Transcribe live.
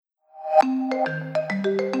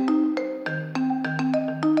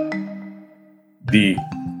The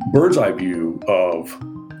bird's eye view of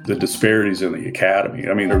the disparities in the academy,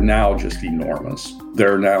 I mean, they're now just enormous.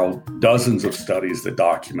 There are now dozens of studies that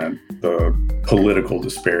document the political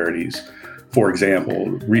disparities. For example,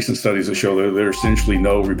 recent studies that show that there are essentially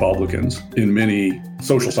no Republicans in many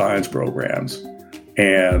social science programs,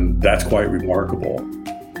 and that's quite remarkable.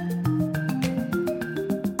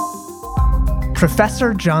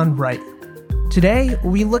 Professor John Wright. Today,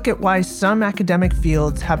 we look at why some academic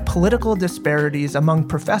fields have political disparities among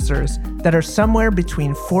professors that are somewhere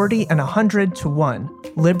between 40 and 100 to 1,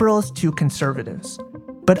 liberals to conservatives.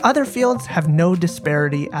 But other fields have no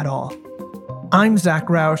disparity at all. I'm Zach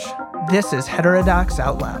Roush. This is Heterodox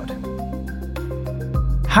Out Loud.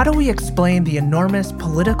 How do we explain the enormous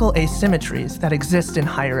political asymmetries that exist in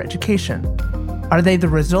higher education? Are they the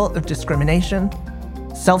result of discrimination?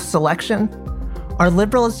 Self-selection? Are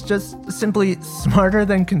liberals just simply smarter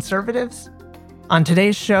than conservatives? On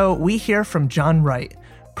today's show, we hear from John Wright,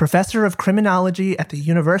 professor of criminology at the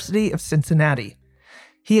University of Cincinnati.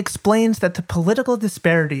 He explains that the political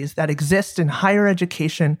disparities that exist in higher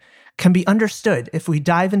education can be understood if we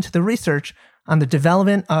dive into the research on the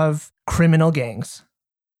development of criminal gangs.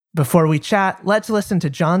 Before we chat, let's listen to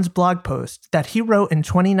John's blog post that he wrote in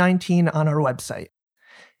 2019 on our website.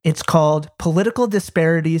 It's called Political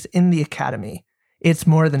Disparities in the Academy. It's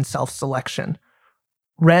More Than Self-Selection.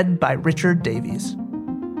 Read by Richard Davies.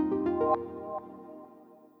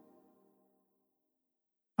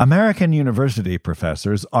 American university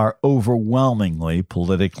professors are overwhelmingly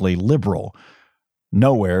politically liberal.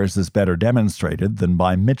 Nowhere is this better demonstrated than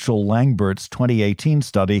by Mitchell Langbert's 2018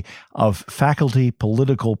 study of faculty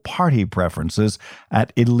political party preferences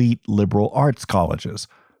at elite liberal arts colleges.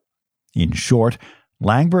 In short,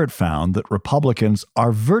 Langbert found that Republicans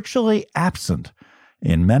are virtually absent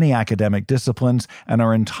in many academic disciplines and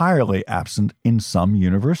are entirely absent in some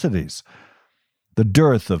universities. The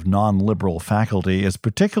dearth of non-liberal faculty is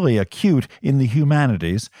particularly acute in the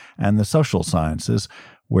humanities and the social sciences,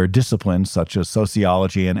 where disciplines such as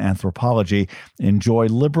sociology and anthropology enjoy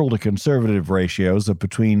liberal to conservative ratios of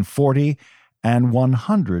between 40 and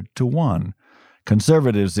 100 to 1.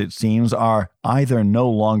 Conservatives, it seems, are either no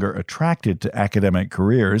longer attracted to academic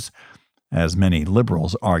careers, as many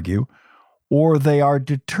liberals argue, or they are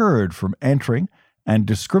deterred from entering and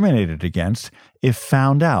discriminated against if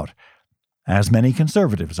found out, as many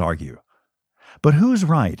conservatives argue. But who's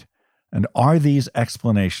right, and are these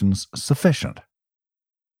explanations sufficient?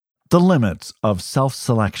 The limits of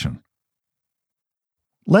self-selection.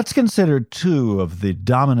 Let's consider two of the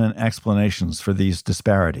dominant explanations for these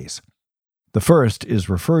disparities. The first is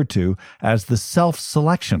referred to as the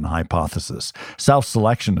self-selection hypothesis.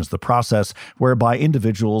 Self-selection is the process whereby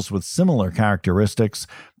individuals with similar characteristics,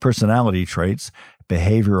 personality traits,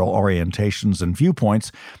 behavioral orientations, and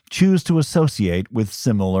viewpoints choose to associate with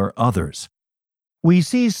similar others. We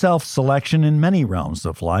see self-selection in many realms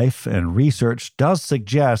of life, and research does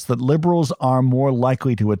suggest that liberals are more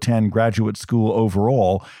likely to attend graduate school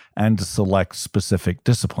overall and to select specific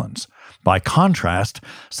disciplines. By contrast,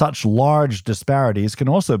 such large disparities can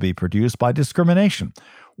also be produced by discrimination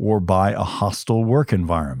or by a hostile work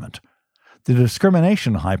environment. The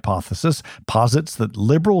discrimination hypothesis posits that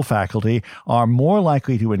liberal faculty are more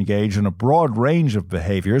likely to engage in a broad range of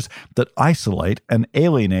behaviors that isolate and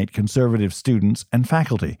alienate conservative students and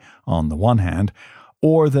faculty, on the one hand,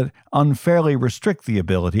 or that unfairly restrict the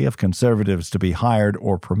ability of conservatives to be hired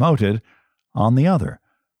or promoted, on the other.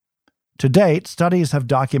 To date, studies have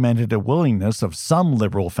documented a willingness of some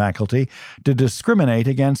liberal faculty to discriminate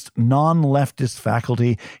against non-leftist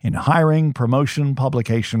faculty in hiring, promotion,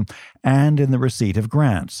 publication, and in the receipt of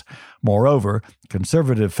grants. Moreover,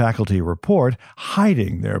 conservative faculty report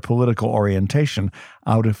hiding their political orientation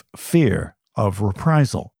out of fear of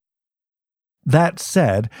reprisal. That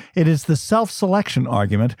said, it is the self-selection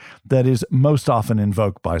argument that is most often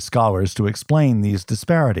invoked by scholars to explain these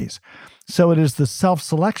disparities. So it is the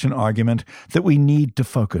self-selection argument that we need to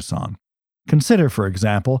focus on. Consider, for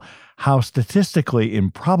example, how statistically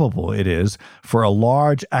improbable it is for a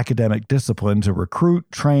large academic discipline to recruit,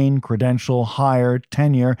 train, credential, hire,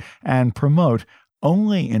 tenure, and promote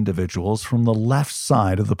only individuals from the left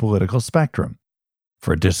side of the political spectrum.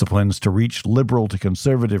 For disciplines to reach liberal to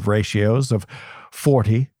conservative ratios of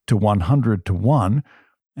 40 to 100 to 1,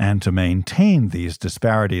 and to maintain these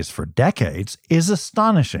disparities for decades is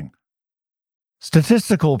astonishing.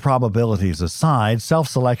 Statistical probabilities aside,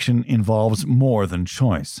 self-selection involves more than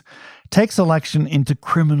choice. Take selection into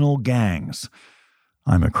criminal gangs.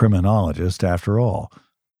 I'm a criminologist after all.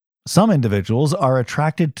 Some individuals are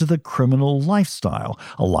attracted to the criminal lifestyle,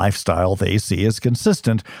 a lifestyle they see as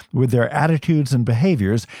consistent with their attitudes and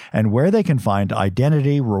behaviors and where they can find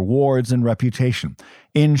identity, rewards, and reputation.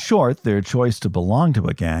 In short, their choice to belong to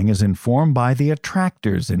a gang is informed by the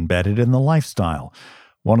attractors embedded in the lifestyle.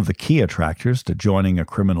 One of the key attractors to joining a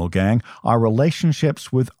criminal gang are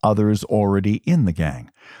relationships with others already in the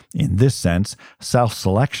gang. In this sense,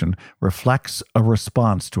 self-selection reflects a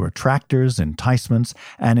response to attractors, enticements,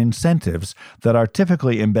 and incentives that are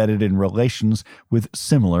typically embedded in relations with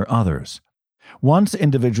similar others. Once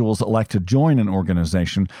individuals elect to join an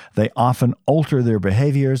organization, they often alter their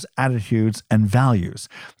behaviors, attitudes, and values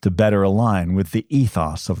to better align with the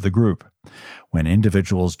ethos of the group. When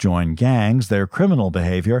individuals join gangs, their criminal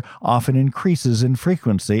behavior often increases in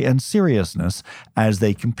frequency and seriousness as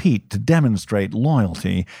they compete to demonstrate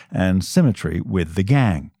loyalty and symmetry with the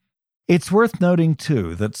gang. It's worth noting,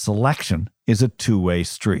 too, that selection is a two-way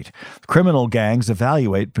street. Criminal gangs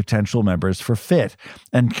evaluate potential members for fit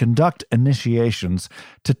and conduct initiations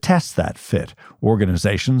to test that fit.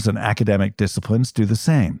 Organizations and academic disciplines do the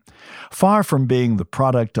same. Far from being the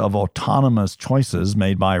product of autonomous choices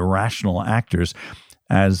made by rational actors,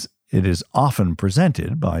 as it is often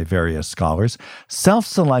presented by various scholars,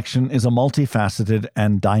 self-selection is a multifaceted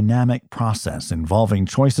and dynamic process involving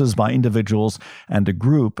choices by individuals and a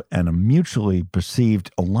group and a mutually perceived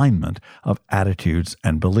alignment of attitudes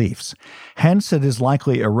and beliefs. Hence, it is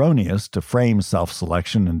likely erroneous to frame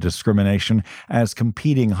self-selection and discrimination as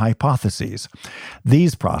competing hypotheses.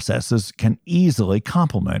 These processes can easily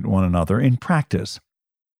complement one another in practice.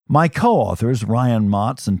 My co-authors, Ryan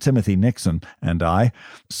Motz and Timothy Nixon, and I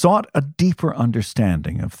sought a deeper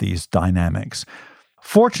understanding of these dynamics.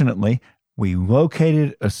 Fortunately, we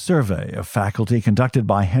located a survey of faculty conducted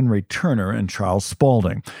by Henry Turner and Charles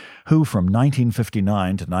Spaulding, who from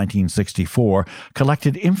 1959 to 1964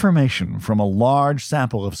 collected information from a large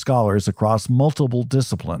sample of scholars across multiple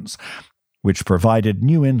disciplines, which provided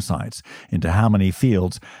new insights into how many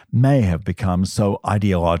fields may have become so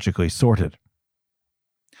ideologically sorted.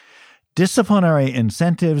 Disciplinary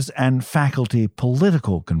incentives and faculty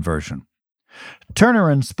political conversion. Turner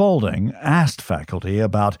and Spaulding asked faculty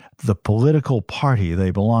about the political party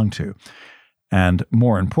they belong to, and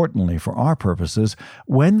more importantly for our purposes,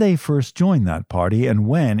 when they first joined that party and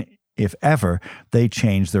when, if ever, they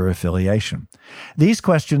changed their affiliation. These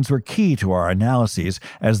questions were key to our analyses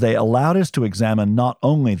as they allowed us to examine not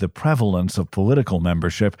only the prevalence of political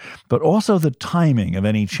membership, but also the timing of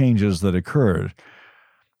any changes that occurred.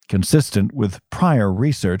 Consistent with prior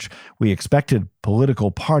research, we expected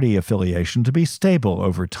political party affiliation to be stable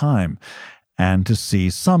over time and to see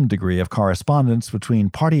some degree of correspondence between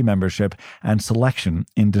party membership and selection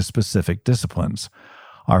into specific disciplines.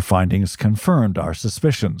 Our findings confirmed our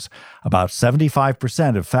suspicions. About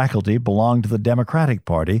 75% of faculty belonged to the Democratic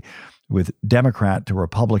Party, with Democrat to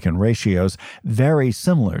Republican ratios very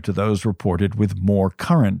similar to those reported with more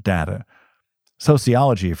current data.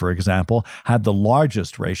 Sociology, for example, had the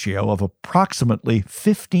largest ratio of approximately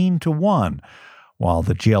 15-1, while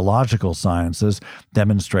the geological sciences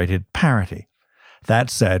demonstrated parity. That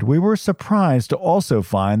said, we were surprised to also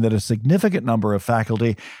find that a significant number of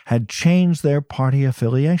faculty had changed their party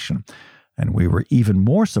affiliation, and we were even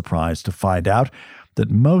more surprised to find out that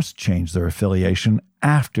most changed their affiliation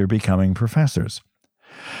after becoming professors.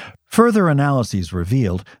 Further analyses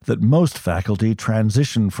revealed that most faculty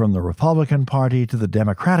transitioned from the Republican Party to the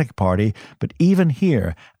Democratic Party, but even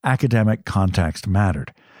here, academic context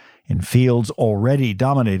mattered. In fields already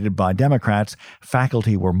dominated by Democrats,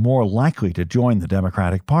 faculty were more likely to join the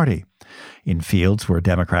Democratic Party. In fields where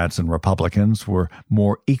Democrats and Republicans were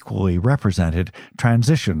more equally represented,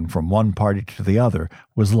 transition from one party to the other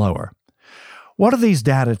was lower. What do these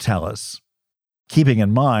data tell us? Keeping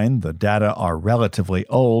in mind the data are relatively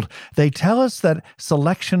old, they tell us that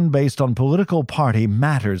selection based on political party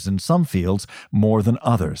matters in some fields more than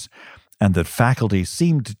others, and that faculty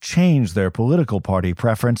seem to change their political party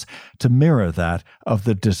preference to mirror that of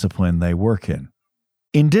the discipline they work in.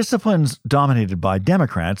 In disciplines dominated by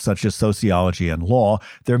Democrats, such as sociology and law,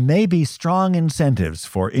 there may be strong incentives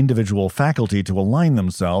for individual faculty to align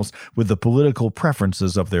themselves with the political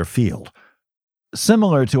preferences of their field.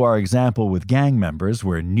 Similar to our example with gang members,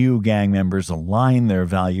 where new gang members align their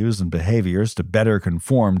values and behaviors to better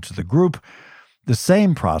conform to the group, the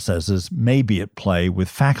same processes may be at play with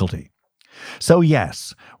faculty. So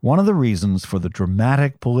yes, one of the reasons for the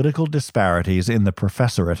dramatic political disparities in the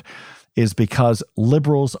professorate is because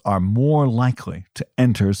liberals are more likely to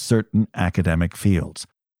enter certain academic fields.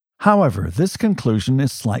 However, this conclusion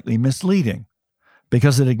is slightly misleading.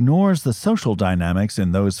 because it ignores the social dynamics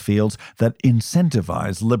in those fields that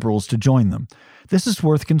incentivize liberals to join them. This is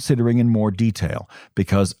worth considering in more detail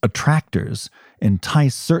because attractors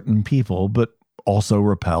entice certain people but also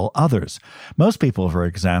repel others. Most people, for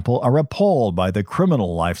example, are appalled by the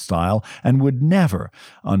criminal lifestyle and would never,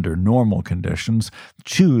 under normal conditions,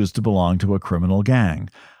 choose to belong to a criminal gang.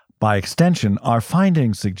 By extension, our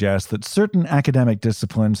findings suggest that certain academic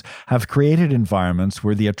disciplines have created environments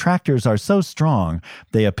where the attractors are so strong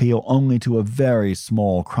they appeal only to a very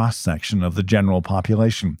small cross-section of the general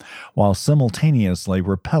population, while simultaneously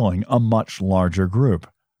repelling a much larger group.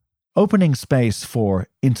 Opening space for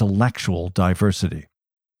intellectual diversity.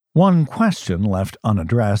 One question left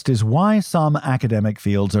unaddressed is why some academic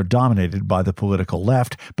fields are dominated by the political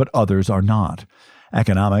left, but others are not.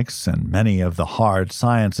 Economics and many of the hard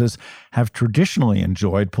sciences have traditionally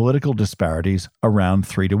enjoyed political disparities around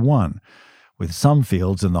 3-1, with some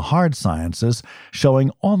fields in the hard sciences showing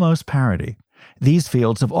almost parity. These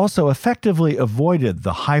fields have also effectively avoided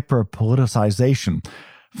the hyper-politicization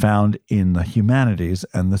found in the humanities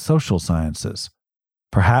and the social sciences,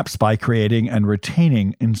 perhaps by creating and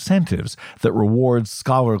retaining incentives that reward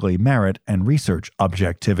scholarly merit and research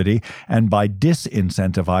objectivity, and by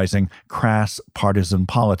disincentivizing crass partisan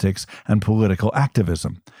politics and political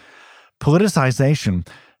activism. Politicization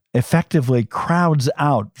effectively crowds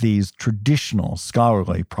out these traditional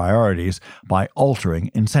scholarly priorities by altering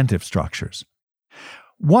incentive structures.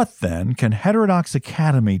 What, then, can Heterodox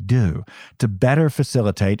Academy do to better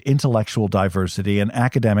facilitate intellectual diversity and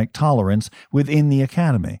academic tolerance within the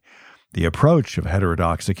Academy? The approach of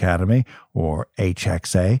Heterodox Academy, or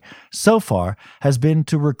HXA, so far has been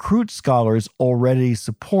to recruit scholars already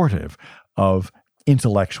supportive of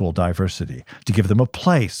intellectual diversity, to give them a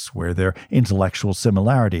place where their intellectual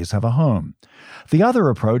similarities have a home. The other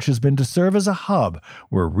approach has been to serve as a hub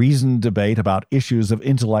where reasoned debate about issues of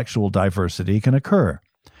intellectual diversity can occur.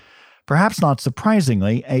 Perhaps not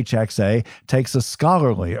surprisingly, HXA takes a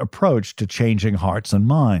scholarly approach to changing hearts and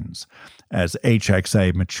minds. As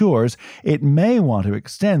HXA matures, it may want to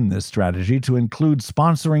extend this strategy to include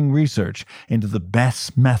sponsoring research into the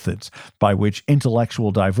best methods by which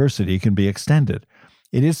intellectual diversity can be extended.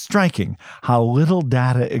 It is striking how little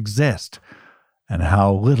data exists and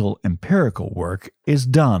how little empirical work is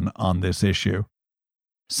done on this issue.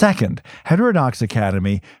 Second, Heterodox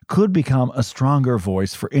Academy could become a stronger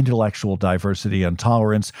voice for intellectual diversity and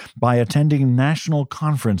tolerance by attending national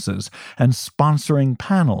conferences and sponsoring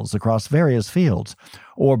panels across various fields,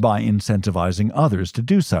 or by incentivizing others to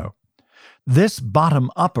do so. This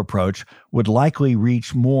bottom-up approach would likely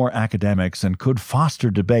reach more academics and could foster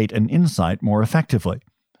debate and insight more effectively.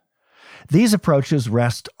 These approaches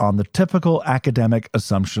rest on the typical academic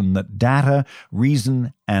assumption that data,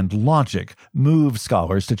 reason, and logic move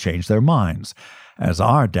scholars to change their minds. As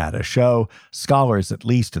our data show, scholars, at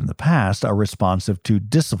least in the past, are responsive to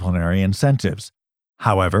disciplinary incentives.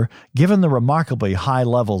 However, given the remarkably high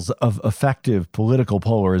levels of effective political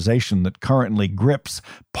polarization that currently grips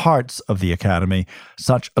parts of the academy,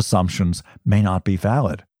 such assumptions may not be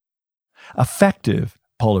valid. Effective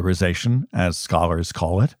polarization, as scholars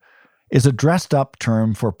call it, is a dressed-up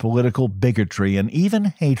term for political bigotry and even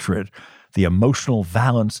hatred, the emotional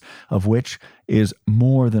valence of which is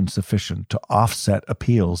more than sufficient to offset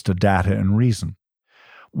appeals to data and reason.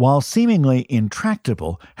 While seemingly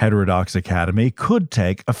intractable, Heterodox Academy could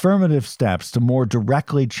take affirmative steps to more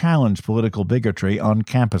directly challenge political bigotry on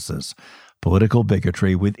campuses. Political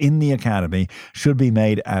bigotry within the academy should be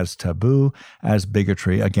made as taboo as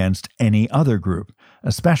bigotry against any other group,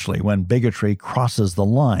 especially when bigotry crosses the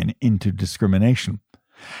line into discrimination.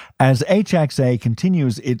 As HXA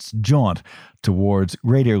continues its jaunt towards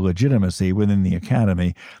greater legitimacy within the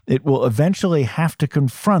academy, it will eventually have to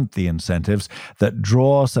confront the incentives that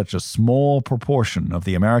draw such a small proportion of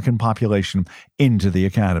the American population into the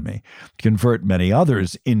academy, convert many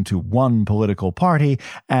others into one political party,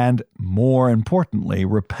 and, more importantly,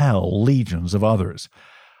 repel legions of others.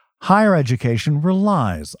 Higher education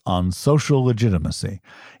relies on social legitimacy,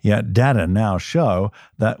 yet data now show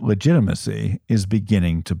that legitimacy is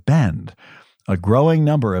beginning to bend. A growing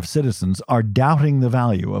number of citizens are doubting the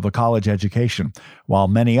value of a college education, while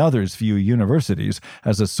many others view universities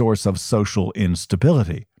as a source of social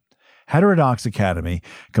instability. Heterodox Academy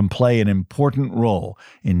can play an important role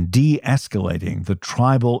in de-escalating the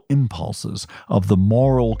tribal impulses of the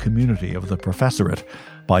moral community of the professorate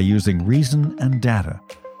by using reason and data,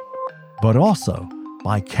 but also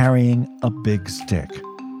by carrying a big stick.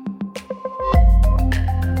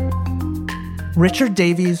 Richard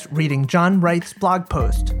Davies reading John Wright's blog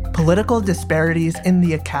post, Political Disparities in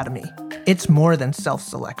the Academy. It's more than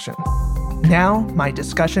self-selection. Now, my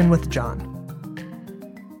discussion with John.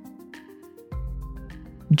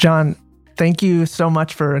 John, thank you so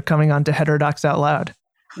much for coming on to Heterodox Out Loud.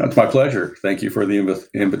 That's my pleasure. Thank you for the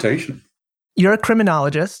invitation. You're a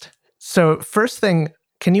criminologist. So first thing,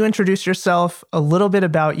 can you introduce yourself, a little bit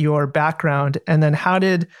about your background, and then how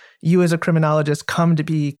did you as a criminologist come to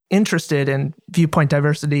be interested in viewpoint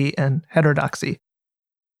diversity and heterodoxy?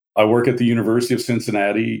 I work at the University of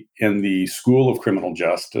Cincinnati in the School of Criminal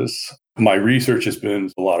Justice. My research has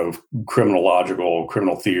been a lot of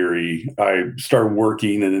criminal theory. I started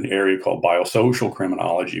working in an area called biosocial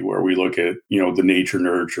criminology, where we look at, the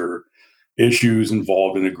nature-nurture issues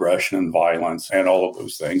involved in aggression and violence and all of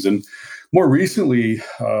those things. And more recently,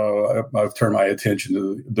 I've turned my attention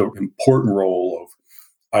to the important role of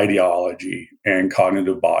ideology and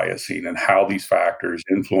cognitive biasing and how these factors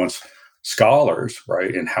influence scholars,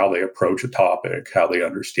 right, and how they approach a topic, how they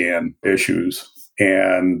understand issues,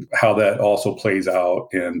 and how that also plays out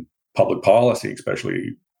in public policy,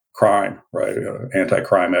 especially crime, right,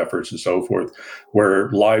 anti-crime efforts and so forth,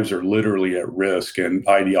 where lives are literally at risk and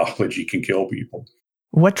ideology can kill people.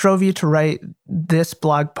 What drove you to write this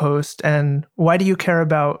blog post, and why do you care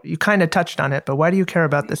about, you kind of touched on it, but why do you care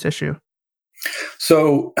about this issue?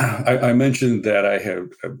 So I mentioned that I have,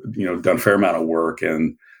 done a fair amount of work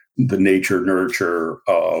in the nature-nurture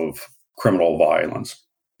of criminal violence.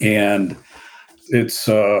 And it's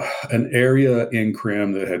an area in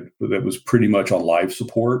crim that was pretty much on life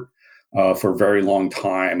support for a very long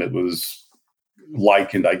time. It was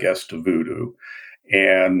likened, I guess, to voodoo.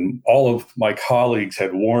 And all of my colleagues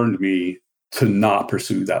had warned me to not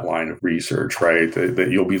pursue that line of research, right? That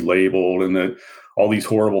you'll be labeled and that all these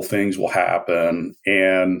horrible things will happen.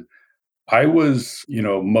 And I was,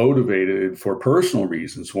 motivated for personal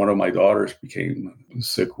reasons. One of my daughters became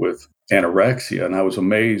sick with anorexia, and I was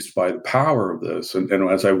amazed by the power of this. And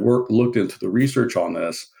as I looked into the research on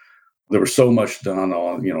this, there was so much done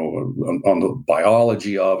on, on the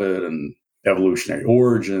biology of it and evolutionary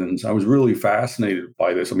origins. I was really fascinated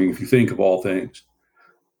by this. I mean, if you think of all things,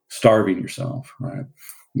 starving yourself, right?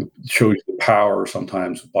 It shows you the power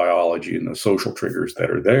sometimes of biology and the social triggers that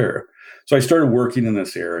are there. So I started working in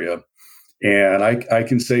this area. And I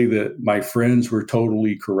can say that my friends were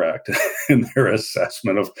totally correct in their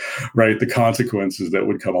assessment of, right, the consequences that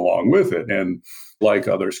would come along with it. And like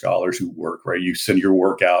other scholars who work, right, you send your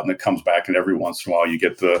work out and it comes back, and every once in a while you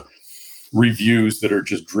get the reviews that are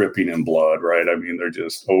just dripping in blood, right? I mean, they're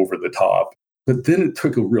just over the top. But then it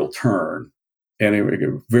took a real turn, and it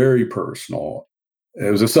got very personal. It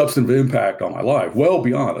was a substantive impact on my life, well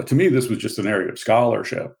beyond it. To me, this was just an area of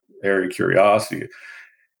scholarship, area of curiosity.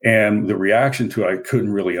 And the reaction to it, I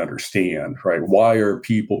couldn't really understand, right? Why are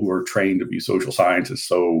people who are trained to be social scientists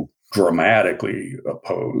so dramatically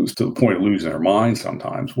opposed to the point of losing their minds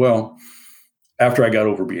sometimes? Well, after I got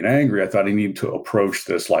over being angry, I thought I needed to approach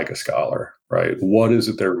this like a scholar, right? What is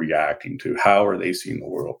it they're reacting to? How are they seeing the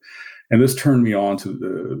world? And this turned me on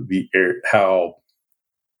to how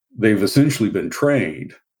they've essentially been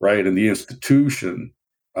trained, right? In the institution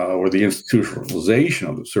or the institutionalization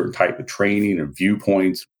of a certain type of training and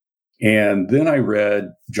viewpoints. And then I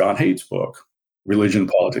read John Haidt's book, Religion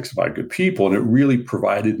and Politics by Good People, and it really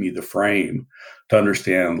provided me the frame to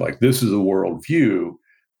understand, like, this is a worldview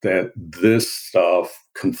that this stuff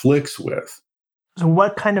conflicts with. So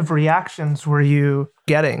what kind of reactions were you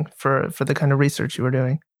getting for the kind of research you were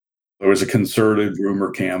doing? There was a concerted rumor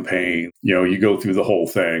campaign. You go through the whole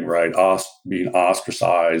thing, right? Being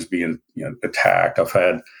ostracized, being attacked. I've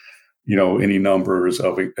had, any numbers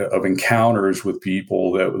of encounters with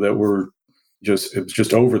people that were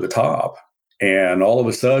just over the top. And all of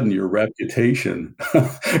a sudden, your reputation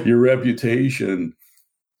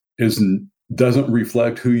doesn't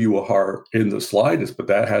reflect who you are in the slightest, but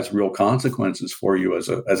that has real consequences for you as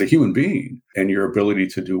a human being and your ability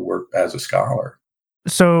to do work as a scholar.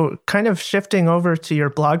 So kind of shifting over to your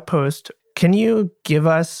blog post, can you give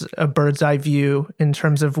us a bird's eye view in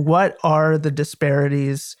terms of what are the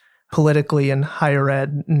disparities politically in higher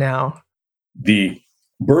ed now? The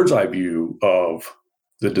bird's eye view of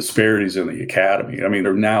the disparities in the academy, I mean,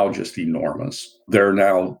 they're now just enormous. There are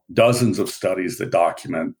now dozens of studies that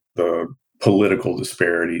document the political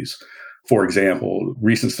disparities. For example,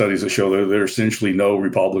 recent studies that show that there are essentially no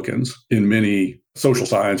Republicans in many social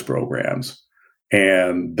science programs.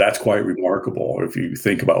 And that's quite remarkable if you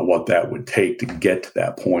think about what that would take to get to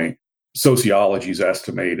that point. Sociology is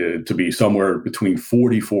estimated to be somewhere between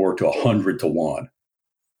 44 to 100 to 1.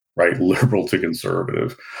 right? Liberal to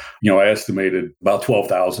conservative. I estimated about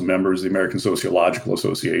 12,000 members of the American Sociological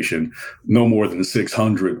Association. No more than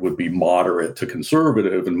 600 would be moderate to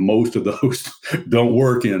conservative, and most of those don't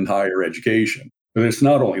work in higher education. But it's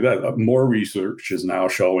not only that. More research is now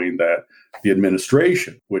showing that the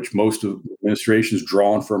administration, which most of the administration is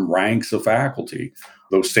drawn from ranks of faculty,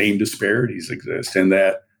 those same disparities exist. And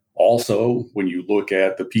that also, when you look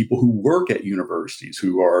at the people who work at universities,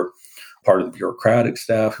 who are part of the bureaucratic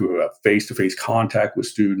staff, who have face-to-face contact with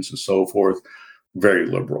students and so forth, very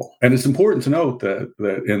liberal. And it's important to note that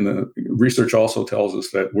in the research also tells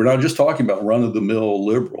us that we're not just talking about run-of-the-mill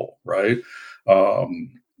liberal, right?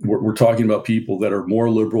 We're talking about people that are more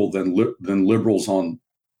liberal than liberals in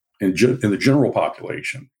the general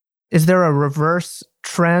population. Is there a reverse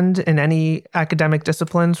trend in any academic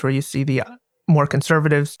disciplines where you see the more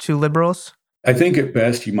conservatives to liberals? I think at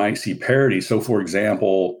best you might see parity. So, for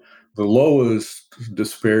example, the lowest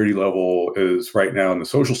disparity level is right now in the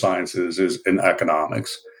social sciences is in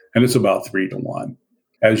economics, and it's about 3-1.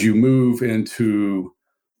 As you move into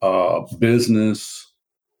business,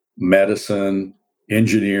 medicine,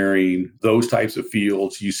 engineering, those types of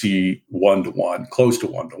fields, you see 1-1, close to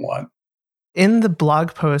 1-1. In the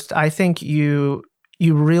blog post, I think you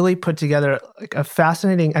really put together like a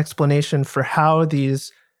fascinating explanation for how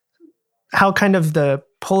kind of the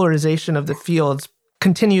polarization of the fields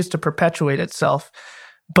continues to perpetuate itself.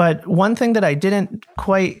 But one thing that I didn't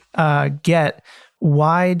quite get,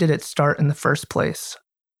 why did it start in the first place?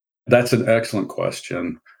 That's an excellent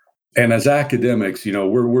question. And as academics,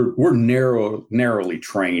 we're narrowly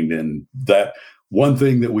trained in that one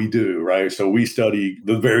thing that we do, right? So we study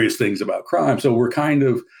the various things about crime. So we're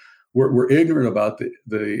ignorant about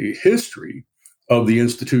the history of the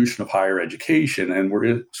institution of higher education, and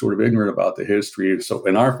we're sort of ignorant about the history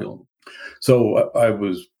in our field. So I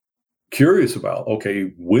was curious about,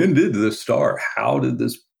 okay, when did this start? How did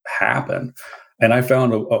this happen? And I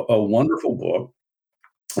found a wonderful book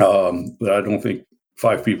that I don't think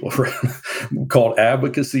 5 people have read, called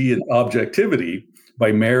Advocacy and Objectivity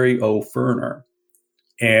by Mary O. Ferner.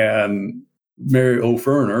 And Mary O.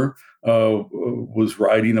 Ferner was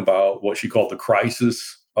writing about what she called the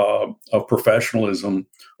crisis of professionalism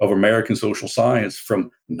of American social science from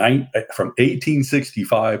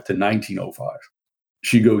 1865 to 1905.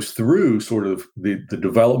 She goes through sort of the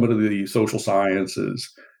development of the social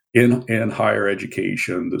sciences in higher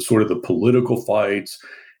education, the political fights.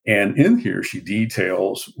 And in here, she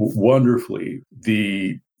details wonderfully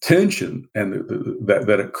the tension and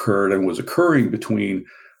that occurred and was occurring between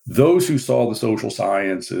those who saw the social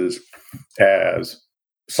sciences as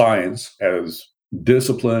science, as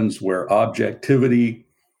disciplines where objectivity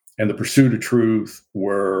and the pursuit of truth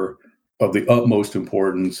were of the utmost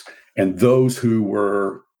importance, and those who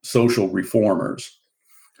were social reformers,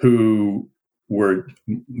 who were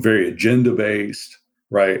very agenda-based,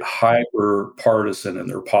 right, hyper-partisan in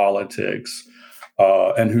their politics,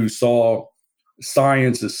 and who saw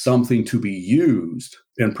science as something to be used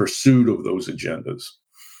in pursuit of those agendas.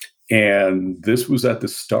 And this was at the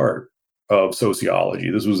start of sociology.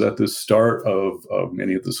 This was at the start of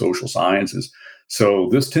many of the social sciences. So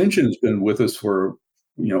this tension has been with us for,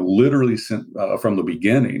 literally from the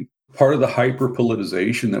beginning. Part of the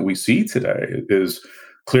hyper-politicization that we see today is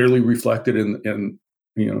clearly reflected in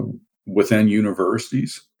within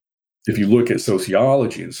universities. If you look at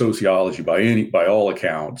sociology, and sociology by all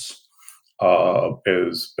accounts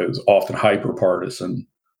is often hyper-partisan,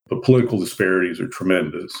 the political disparities are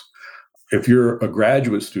tremendous. If you're a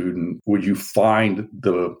graduate student, would you find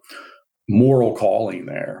the moral calling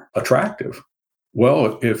there attractive?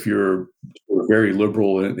 Well, if you're very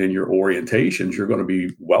liberal in your orientations, you're going to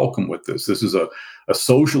be welcome with this. This is a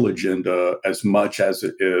social agenda as much as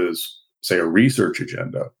it is, say, a research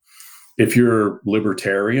agenda. If you're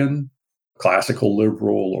libertarian, classical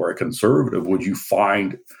liberal, or a conservative, would you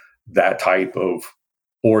find that type of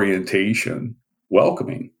orientation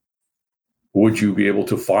welcoming? Would you be able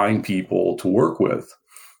to find people to work with?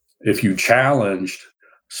 If you challenged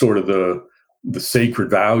sort of the sacred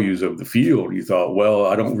values of the field, you thought, well,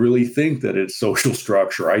 I don't really think that it's social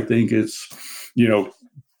structure. I think it's,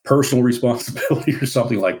 personal responsibility or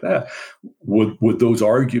something like that. Would those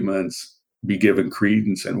arguments be given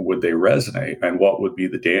credence, and would they resonate? And what would be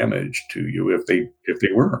the damage to you if they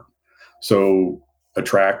weren't? So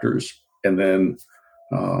attractors, and then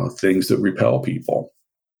things that repel people.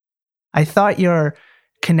 I thought your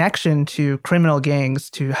connection to criminal gangs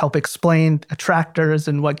to help explain attractors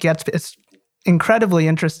and what gets it's incredibly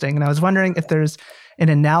interesting. And I was wondering if there's an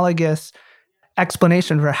analogous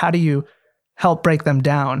explanation for how do you help break them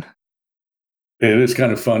down? It is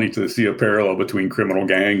kind of funny to see a parallel between criminal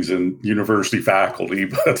gangs and university faculty,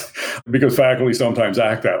 but because faculty sometimes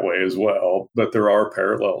act that way as well. But there are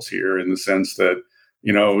parallels here in the sense that,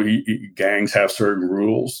 gangs have certain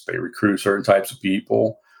rules. They recruit certain types of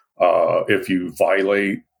people. If you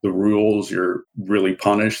violate the rules, you're really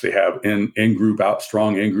punished. They have in-group out,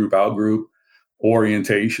 strong in-group, out-group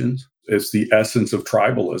orientations. It's the essence of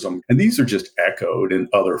tribalism. And these are just echoed in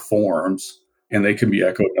other forms. And they can be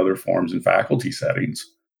echoed in other forms in faculty settings.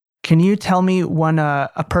 Can you tell me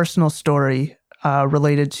a personal story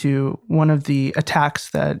related to one of the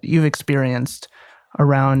attacks that you've experienced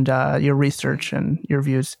around your research and your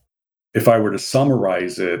views? If I were to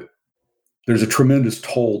summarize it, there's a tremendous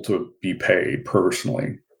toll to be paid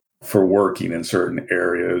personally for working in certain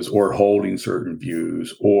areas or holding certain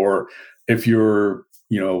views, or if you're,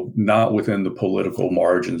 not within the political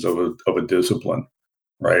margins of a discipline,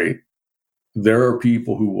 right? There are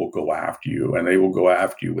people who will go after you, and they will go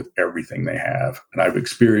after you with everything they have. And I've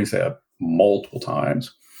experienced that multiple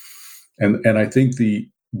times. And I think the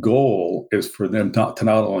goal is for them to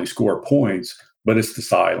not only score points, but it's to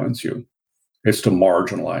silence you. It's to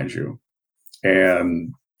marginalize you.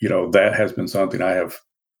 And, that has been something I have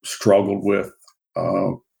struggled with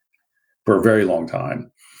for a very long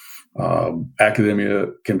time. Academia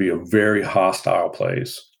can be a very hostile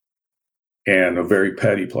place and a very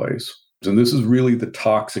petty place. And this is really the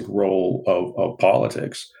toxic role of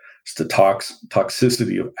politics. It's the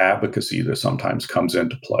toxicity of advocacy that sometimes comes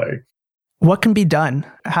into play. What can be done?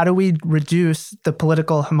 How do we reduce the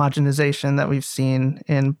political homogenization that we've seen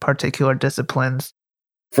in particular disciplines?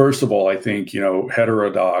 First of all, I think,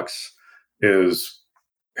 heterodox is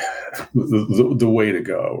the way to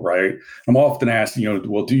go, right? I'm often asked,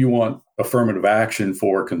 well, do you want affirmative action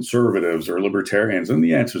for conservatives or libertarians? And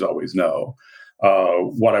the answer is always no.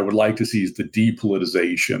 What I would like to see is the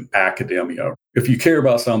depolitization academia. If you care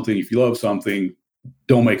about something, if you love something,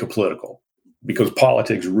 don't make it political, because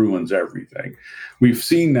politics ruins everything. We've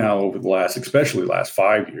seen now over especially the last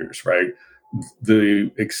 5 years, right,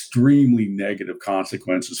 the extremely negative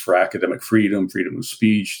consequences for academic freedom of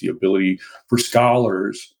speech, the ability for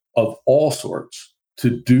scholars of all sorts to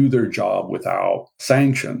do their job without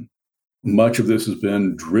sanction. Much of this has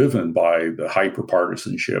been driven by the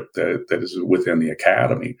hyperpartisanship that is within the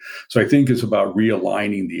academy. So I think it's about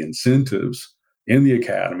realigning the incentives in the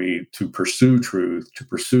academy to pursue truth, to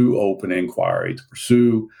pursue open inquiry, to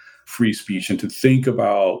pursue free speech, and to think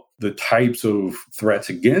about the types of threats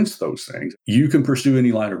against those things. You can pursue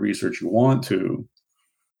any line of research you want to,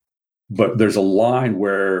 but there's a line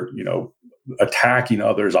where, attacking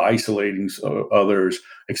others, isolating others,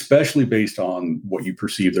 especially based on what you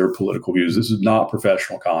perceive their political views. This is not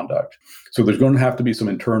professional conduct. So there's going to have to be some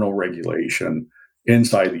internal regulation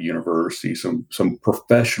inside the university, some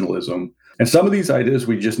professionalism. And some of these ideas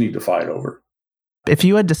we just need to fight over. If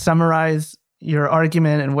you had to summarize your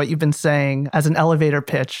argument and what you've been saying as an elevator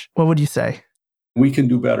pitch, what would you say? We can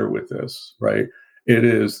do better with this, right?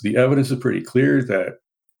 The evidence is pretty clear that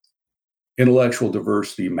intellectual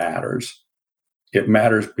diversity matters. It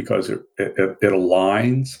matters because it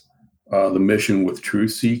aligns the mission with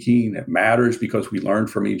truth seeking. It matters because we learn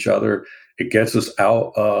from each other. It gets us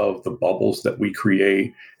out of the bubbles that we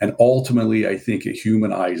create. And ultimately, I think it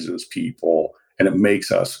humanizes people and it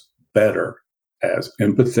makes us better as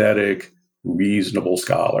empathetic, reasonable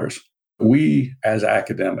scholars. We as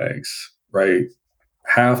academics, right,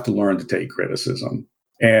 have to learn to take criticism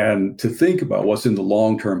and to think about what's in the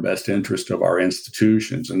long-term best interest of our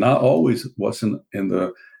institutions, and not always what's in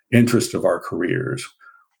the interest of our careers.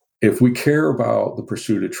 If we care about the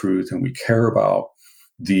pursuit of truth and we care about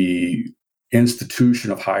the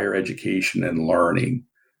institution of higher education and learning,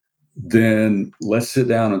 then let's sit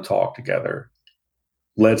down and talk together.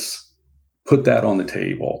 Let's put that on the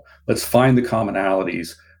table. Let's find the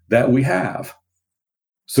commonalities that we have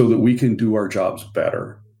so that we can do our jobs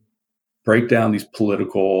better. Break down these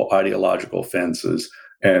political, ideological fences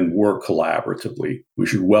and work collaboratively. We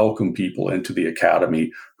should welcome people into the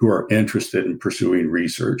academy who are interested in pursuing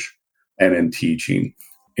research and in teaching,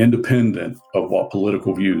 independent of what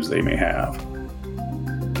political views they may have.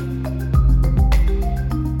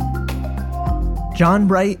 John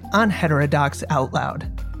Bright on Heterodox Out Loud.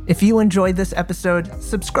 If you enjoyed this episode,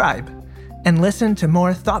 subscribe and listen to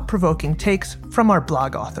more thought-provoking takes from our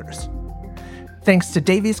blog authors. Thanks to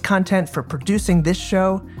Davies Content for producing this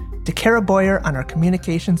show, to Kara Boyer on our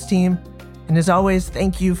communications team, and as always,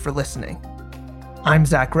 thank you for listening. I'm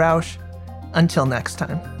Zach Roush. Until next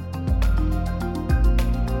time.